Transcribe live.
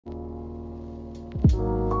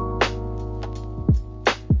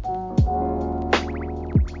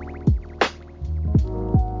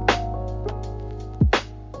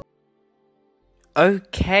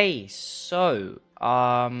Okay, so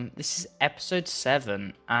this is episode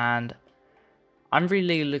 7, and I'm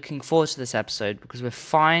really looking forward to this episode because we're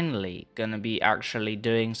finally gonna be actually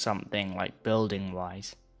doing something like building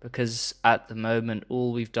wise. Because at the moment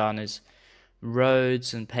all we've done is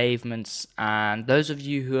roads and pavements, and those of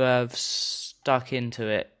you who have stuck into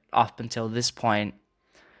it up until this point,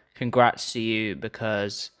 congrats to you,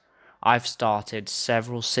 because I've started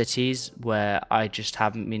several cities where I just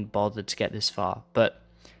haven't been bothered to get this far. But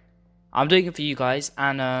I'm doing it for you guys,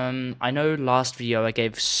 and I know last video I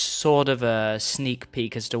gave sort of a sneak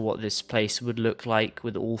peek as to what this place would look like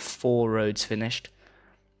with all 4 roads finished.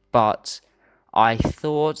 But I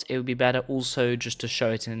thought it would be better also just to show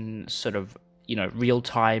it in sort of, real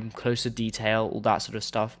time, closer detail, all that sort of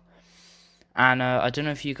stuff. And I don't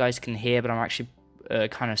know if you guys can hear, but I'm actually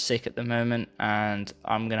kind of sick at the moment, and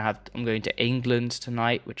I'm going to England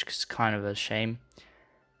tonight, which is kind of a shame,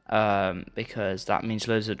 because that means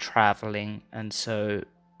loads of traveling, and so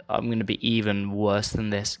I'm going to be even worse than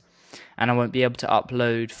this, and I won't be able to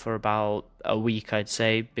upload for about a week, I'd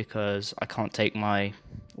say, because I can't take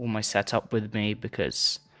all my setup with me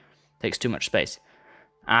because it takes too much space,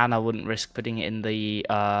 and I wouldn't risk putting it in the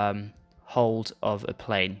hold of a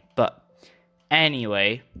plane. But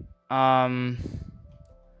anyway,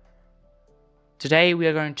 today we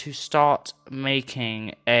are going to start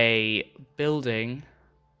making a building,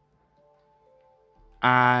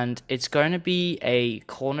 and it's going to be a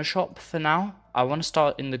corner shop for now. I want to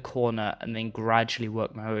start in the corner and then gradually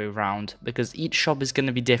work my way around, because each shop is going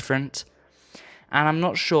to be different. And I'm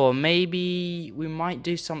not sure, maybe we might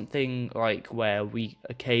do something like where we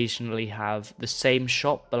occasionally have the same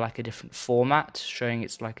shop but like a different format, showing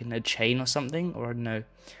it's like in a chain or something, or I don't know.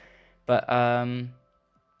 But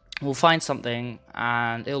we'll find something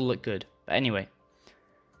and it'll look good. But anyway,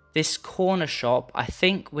 this corner shop, I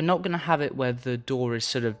think we're not going to have it where the door is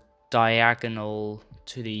sort of diagonal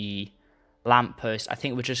to the lamppost. I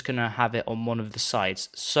think we're just going to have it on one of the sides.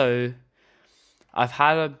 So I've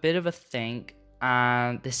had a bit of a think,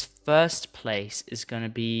 and this first place is going to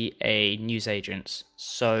be a newsagent.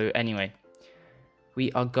 So anyway,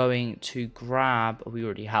 we are going to grab, we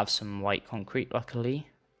already have some white concrete luckily.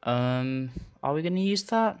 Are we going to use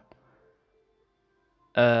that?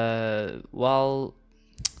 Well,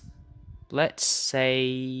 let's say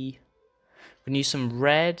we can use some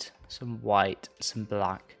red, some white, some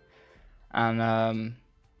black. And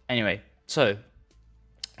anyway, so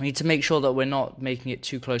we need to make sure that we're not making it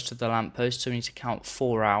too close to the lamppost, so we need to count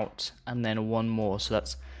 4 out and then 1 more. So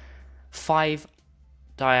that's 5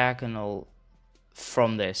 diagonal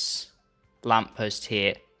from this lamppost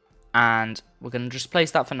here. And we're going to just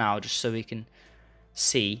place that for now, just so we can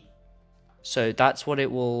see. So that's what it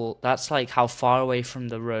will, that's like how far away from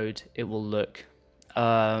the road it will look.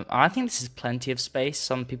 I think this is plenty of space.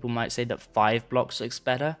 Some people might say that 5 blocks looks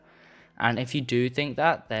better. And if you do think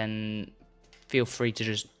that, then feel free to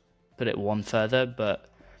just put it 1 further, but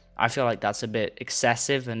I feel like that's a bit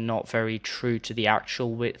excessive and not very true to the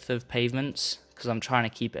actual width of pavements, because I'm trying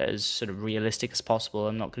to keep it as sort of realistic as possible.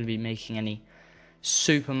 I'm not going to be making any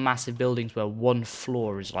super massive buildings where 1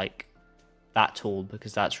 floor is like that tall,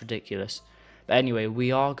 because that's ridiculous. But anyway,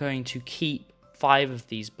 we are going to keep 5 of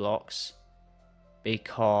these blocks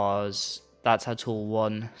because that's how tall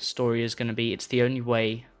 1 story is going to be. It's the only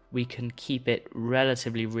way we can keep it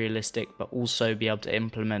relatively realistic, but also be able to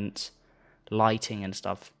implement lighting and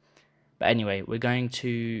stuff. But anyway, we're going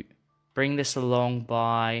to bring this along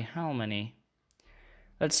by how many?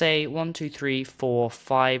 Let's say 1, 2, 3, 4,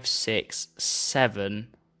 5, 6, 7,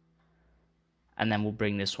 and then we'll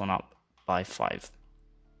bring this one up by 5.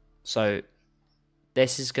 So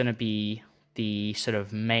this is going to be the sort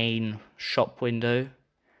of main shop window,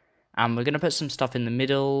 and we're going to put some stuff in the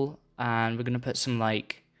middle, and we're going to put some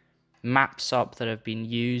like maps up that have been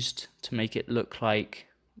used to make it look like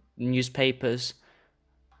newspapers,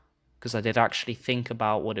 because I did actually think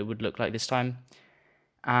about what it would look like this time.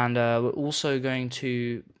 And we're also going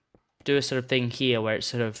to do a sort of thing here where it's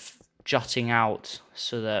sort of jutting out,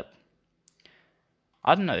 so that,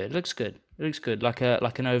 I don't know, it looks good. It looks good, like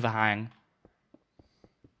an overhang.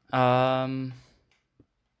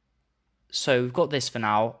 So we've got this for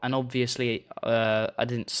now, and obviously I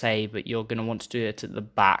didn't say, but you're going to want to do it at the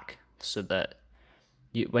back, so that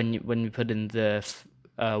when we put in the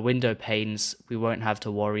window panes, we won't have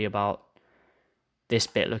to worry about this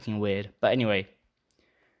bit looking weird. But anyway,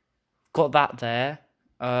 got that there.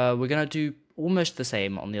 We're going to do almost the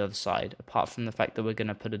same on the other side, apart from the fact that we're going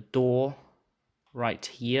to put a door right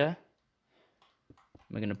here.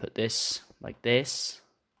 We're going to put this like this.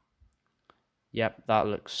 Yep, that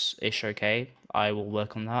looks ish okay. I will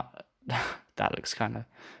work on that. That looks kind of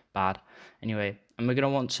bad. Anyway, and we're going to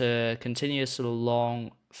want to continue this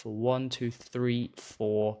along for 1, 2, 3,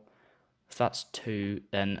 4. If that's 2,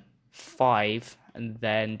 then 5, and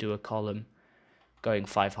then do a column going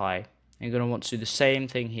 5 high. And you're going to want to do the same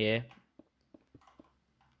thing here.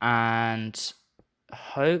 And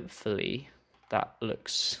hopefully that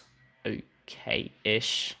looks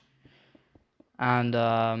okay-ish. And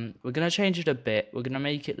we're going to change it a bit. We're going to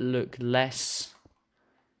make it look less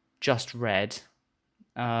just red.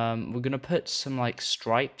 We're going to put some like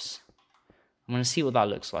stripes. I'm going to see what that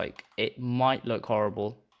looks like. It might look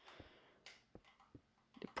horrible.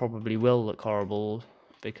 It probably will look horrible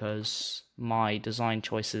because my design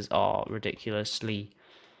choices are ridiculously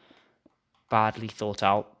badly thought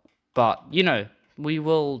out. But, you know, we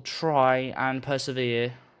will try and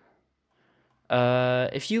persevere.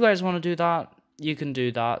 If you guys want to do that, you can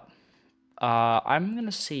do that. I'm going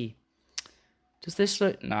to see. Does this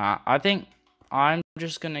look... Nah, I think I'm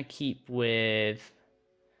just going to keep with...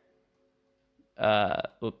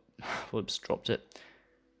 whoops, dropped it.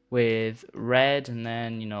 With red, and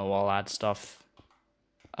then, you know, I'll add stuff.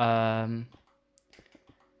 One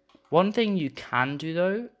thing you can do,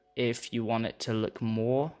 though, if you want it to look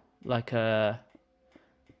more like a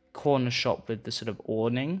corner shop with the sort of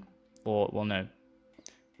awning, or, well, no,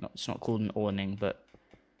 it's not called an awning, but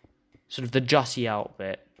sort of the jutty out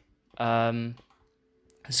bit.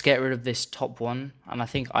 Let's get rid of this top one, and I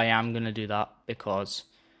think I am going to do that because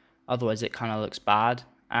otherwise it kind of looks bad.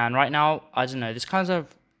 And right now, I don't know, this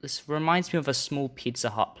reminds me of a small Pizza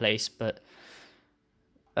Hut place, but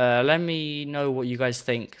let me know what you guys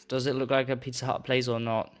think. Does it look like a Pizza Hut place or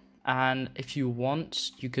not? And if you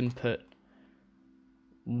want, you can put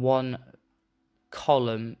one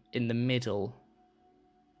column in the middle,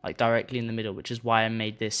 like directly in the middle, which is why I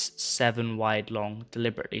made this 7 wide long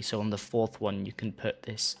deliberately. So on the 4th one, you can put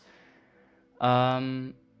this.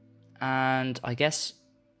 And I guess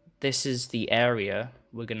this is the area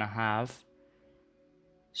we're going to have.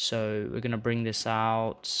 So we're going to bring this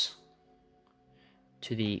out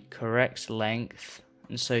to the correct length.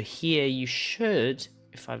 And so here you should,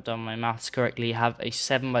 if I've done my maths correctly, have a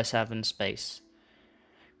 7 by 7 space,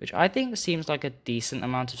 which I think seems like a decent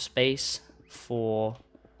amount of space for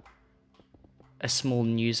a small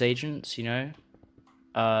newsagent, you know.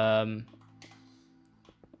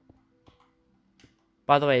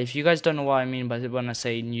 By the way, if you guys don't know what I mean by when I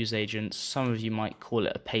say newsagents, some of you might call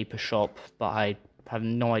it a paper shop, but I have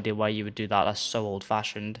no idea why you would do that. That's so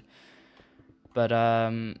old-fashioned. But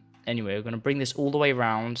anyway, we're going to bring this all the way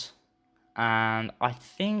around, and I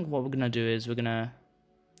think what we're going to do is we're going to...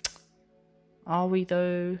 Are we,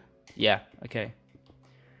 though? Yeah, okay.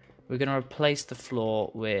 We're going to replace the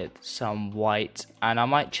floor with some white, and I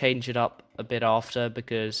might change it up a bit after,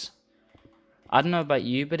 because I don't know about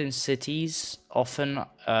you, but in cities, often,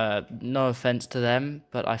 no offense to them,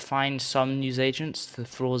 but I find some newsagents, the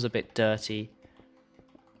floor's a bit dirty.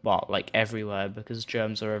 Well, like everywhere, because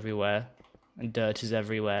germs are everywhere, and dirt is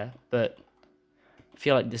everywhere, but I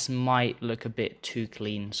feel like this might look a bit too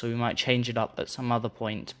clean, so we might change it up at some other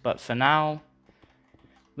point. But for now,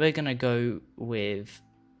 we're going to go with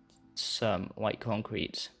some white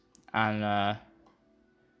concrete, and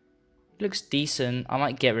it looks decent. I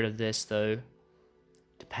might get rid of this, though.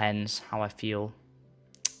 Depends how I feel.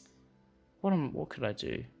 What could I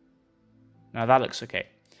do? No, that looks okay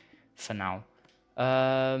for now.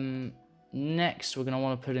 Next, we're going to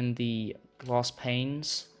want to put in the glass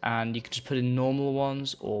panes, and you can just put in normal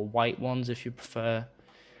ones or white ones if you prefer.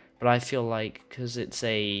 But I feel like, because it's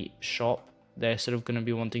a shop, they're sort of going to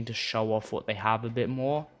be wanting to show off what they have a bit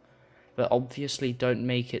more. But obviously don't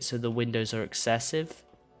make it so the windows are excessive,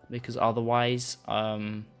 because otherwise,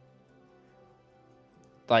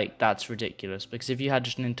 like, that's ridiculous. Because if you had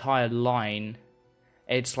just an entire line,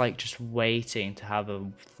 it's like just waiting to have a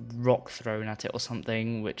rock thrown at it or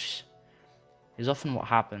something, which is often what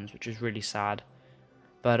happens, which is really sad.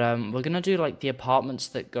 But we're going to do like the apartments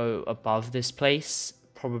that go above this place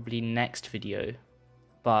probably next video.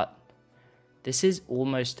 But this is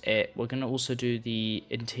almost it. We're going to also do the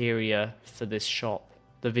interior for this shop,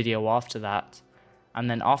 the video after that. And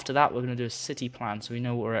then after that, we're going to do a city plan so we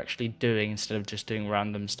know what we're actually doing instead of just doing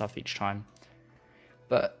random stuff each time.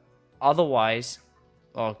 But otherwise,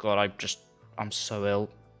 oh god, I'm so ill.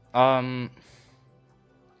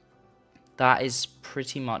 That is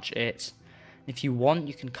pretty much it. If you want,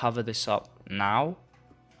 you can cover this up now.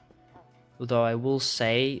 Although I will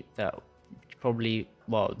say that probably,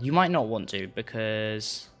 well, you might not want to,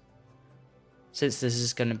 because since this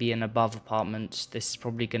is going to be an above apartment, this is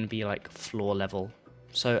probably going to be like floor level.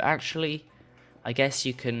 So actually, I guess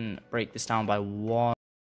you can break this down by 1,